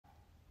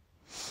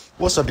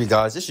What's up, you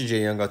guys? This is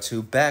Jay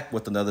Young2 back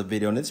with another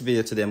video. In this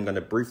video today, I'm going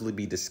to briefly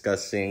be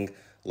discussing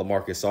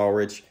Lamarcus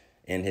Aldridge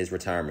and his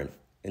retirement.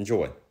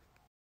 Enjoy.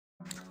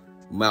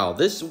 Wow,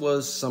 this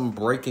was some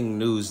breaking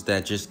news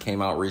that just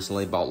came out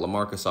recently about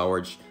Lamarcus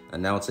Aldridge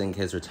announcing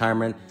his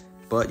retirement.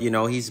 But,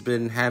 he's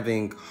been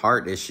having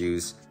heart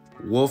issues.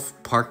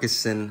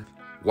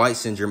 Wolff-Parkinson-White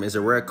syndrome is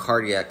a rare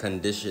cardiac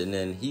condition,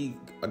 and he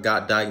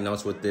got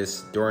diagnosed with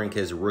this during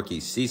his rookie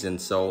season.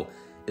 So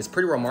it's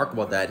pretty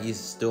remarkable that he's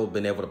still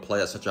been able to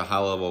play at such a high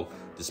level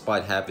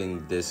despite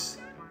having this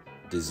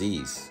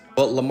disease.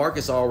 But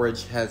Lamarcus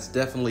Aldridge has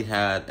definitely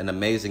had an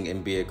amazing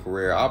NBA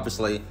career.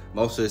 Obviously,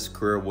 most of his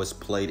career was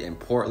played in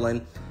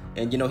Portland.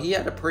 And, he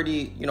had a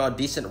pretty, a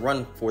decent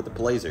run for the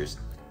Blazers.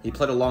 He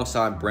played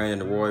alongside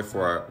Brandon Roy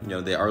for,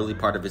 the early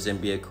part of his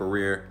NBA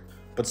career.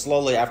 But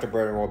slowly after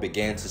Brandon Roy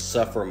began to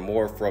suffer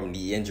more from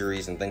knee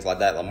injuries and things like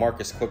that,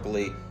 Lamarcus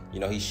quickly,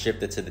 he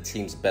shifted to the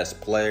team's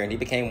best player, and he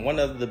became one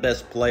of the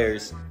best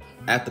players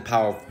at the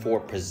power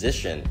forward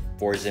position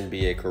for his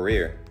NBA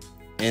career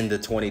in the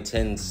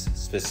 2010s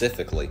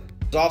specifically.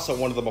 He's also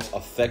one of the most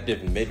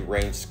effective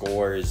mid-range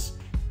scorers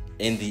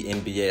in the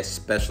NBA,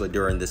 especially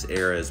during this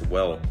era as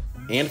well.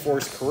 And for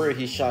his career,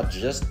 he shot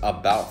just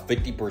about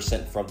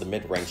 50% from the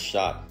mid-range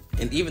shot.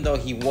 And even though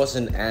he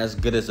wasn't as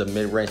good as a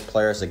mid-range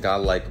player as a guy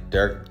like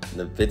Dirk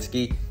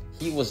Nowitzki,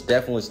 he was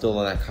definitely still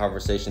in that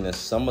conversation as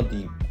some of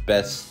the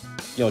best,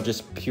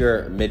 just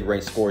pure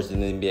mid-range scorers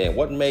in the NBA. And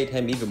what made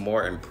him even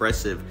more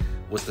impressive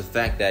was the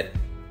fact that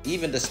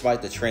even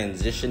despite the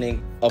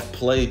transitioning of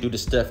play due to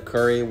Steph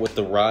Curry with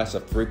the rise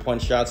of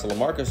three-point shots,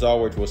 Lamarcus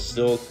Aldridge was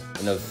still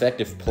an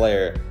effective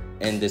player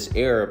in this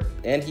era,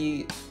 and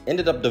he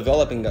ended up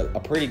developing a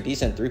pretty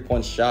decent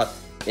three-point shot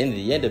in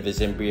the end of his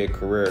NBA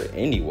career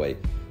anyway.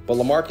 But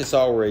Lamarcus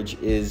Aldridge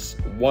is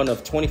one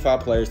of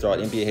 25 players throughout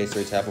NBA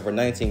history to have over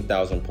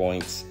 19,000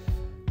 points,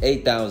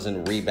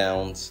 8,000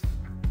 rebounds,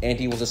 and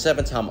he was a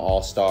 7-time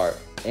All-Star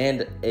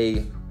and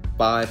a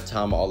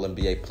 5-time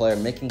All-NBA player,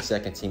 making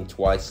second team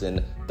twice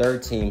and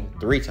third team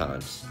 3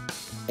 times.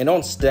 And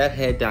on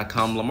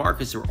StatHead.com,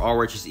 Lamarcus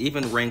Aldridge is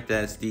even ranked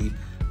as the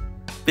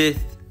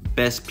 5th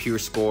best pure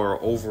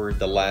scorer over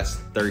the last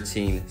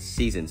 13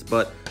 seasons.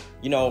 But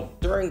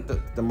during the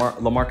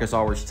Lamarcus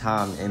Aldridge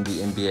time in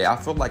the NBA, I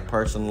feel like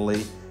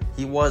personally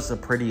he was a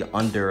pretty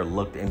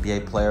underlooked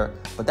NBA player,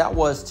 but that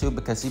was too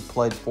because he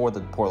played for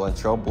the Portland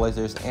Trail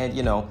Blazers, and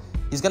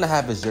he's gonna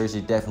have his jersey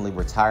definitely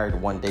retired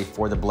one day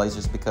for the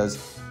Blazers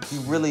because he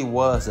really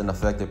was an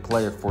effective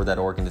player for that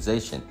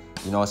organization.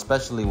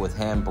 Especially with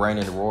him,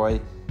 Brandon Roy,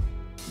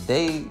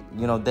 they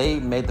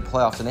made the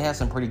playoffs and they had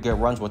some pretty good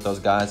runs with those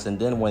guys. And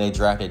then when they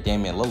drafted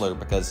Damian Lillard,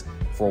 because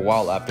for a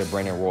while after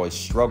Brandon Roy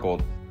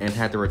struggled and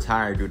had to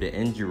retire due to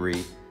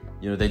injury,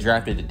 they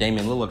drafted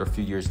Damian Lillard a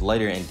few years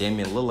later, and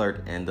Damian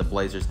Lillard and the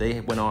Blazers,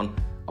 they went on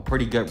a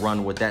pretty good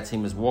run with that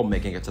team as well,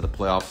 making it to the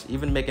playoffs,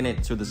 even making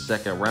it to the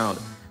second round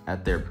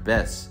at their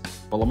best.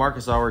 But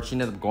Lamarcus Aldridge, he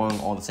ended up going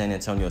on the San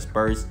Antonio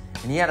Spurs,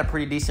 and he had a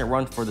pretty decent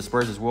run for the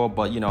Spurs as well.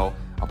 But,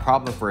 a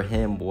problem for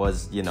him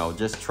was,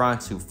 just trying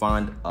to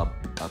find a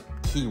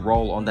key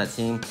role on that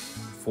team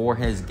for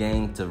his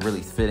game to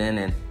really fit in,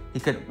 and he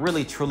could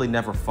really truly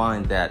never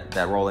find that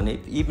role. And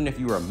even if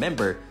you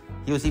remember,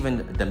 he was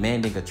even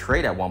demanding a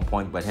trade at one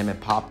point, but him and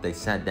Pop, they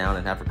sat down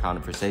and had a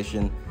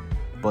conversation,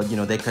 but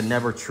they could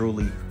never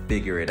truly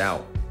figure it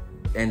out.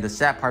 And the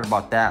sad part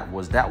about that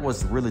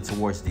was really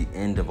towards the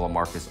end of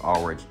Lamarcus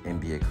Aldridge's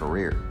NBA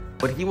career.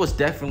 But he was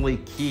definitely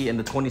key in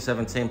the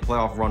 2017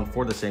 playoff run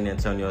for the San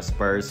Antonio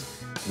Spurs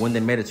when they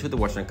made it to the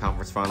Western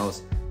Conference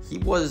Finals. He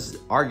was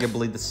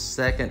arguably the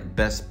second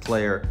best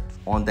player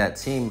on that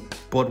team.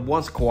 But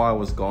once Kawhi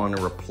was gone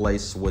and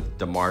replaced with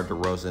DeMar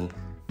DeRozan,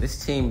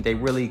 this team, they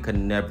really could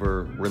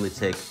never really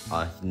take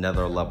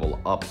another level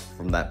up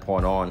from that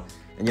point on.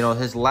 And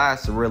his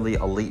last really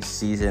elite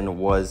season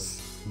was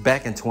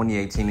back in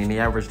 2018, and he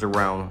averaged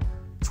around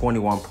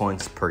 21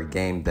 points per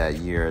game that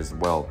year as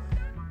well.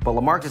 But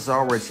Lamarcus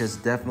Aldridge has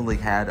definitely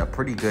had a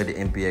pretty good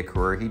NBA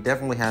career. He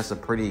definitely has a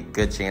pretty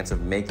good chance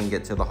of making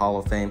it to the Hall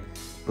of Fame.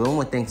 But the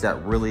only things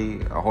that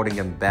really are holding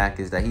him back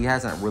is that he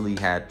hasn't really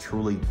had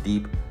truly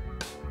deep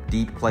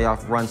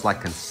playoff runs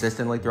like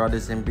consistently throughout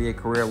his NBA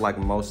career like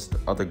most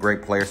other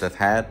great players have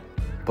had.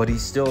 But he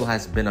still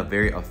has been a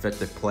very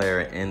effective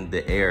player in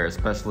the era,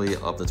 especially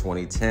of the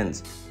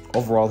 2010s.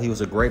 Overall, he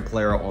was a great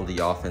player on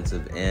the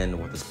offensive end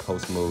with his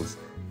post moves,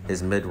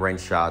 his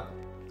mid-range shot,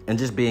 and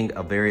just being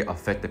a very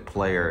effective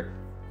player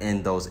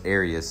in those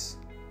areas.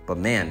 But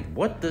man,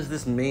 what does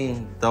this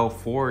mean though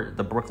for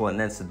the Brooklyn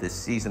Nets this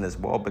season as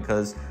well?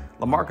 Because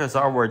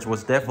Lamarcus Aldridge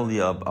was definitely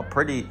a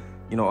pretty,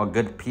 a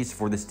good piece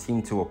for this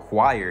team to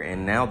acquire.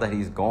 And now that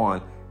he's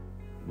gone,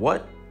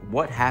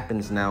 what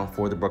happens now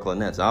for the Brooklyn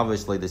Nets?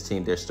 Obviously, this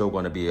team, they're still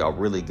going to be a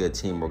really good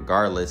team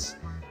regardless.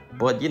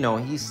 But,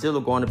 he's still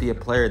going to be a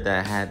player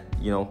that had,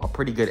 a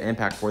pretty good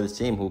impact for this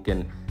team who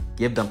can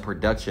give them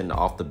production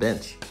off the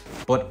bench.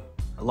 But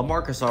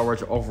Lamarcus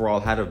Aldridge overall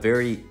had a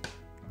very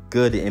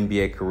good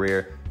NBA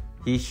career.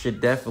 He should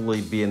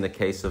definitely be in the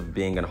case of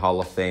being a Hall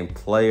of Fame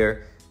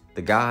player.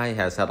 The guy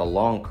has had a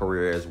long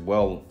career as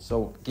well,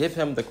 so give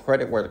him the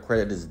credit where the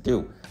credit is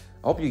due.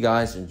 I hope you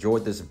guys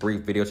enjoyed this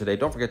brief video today.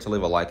 Don't forget to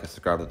leave a like and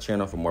subscribe to the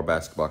channel for more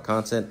basketball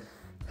content.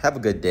 Have a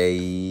good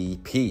day.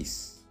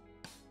 Peace.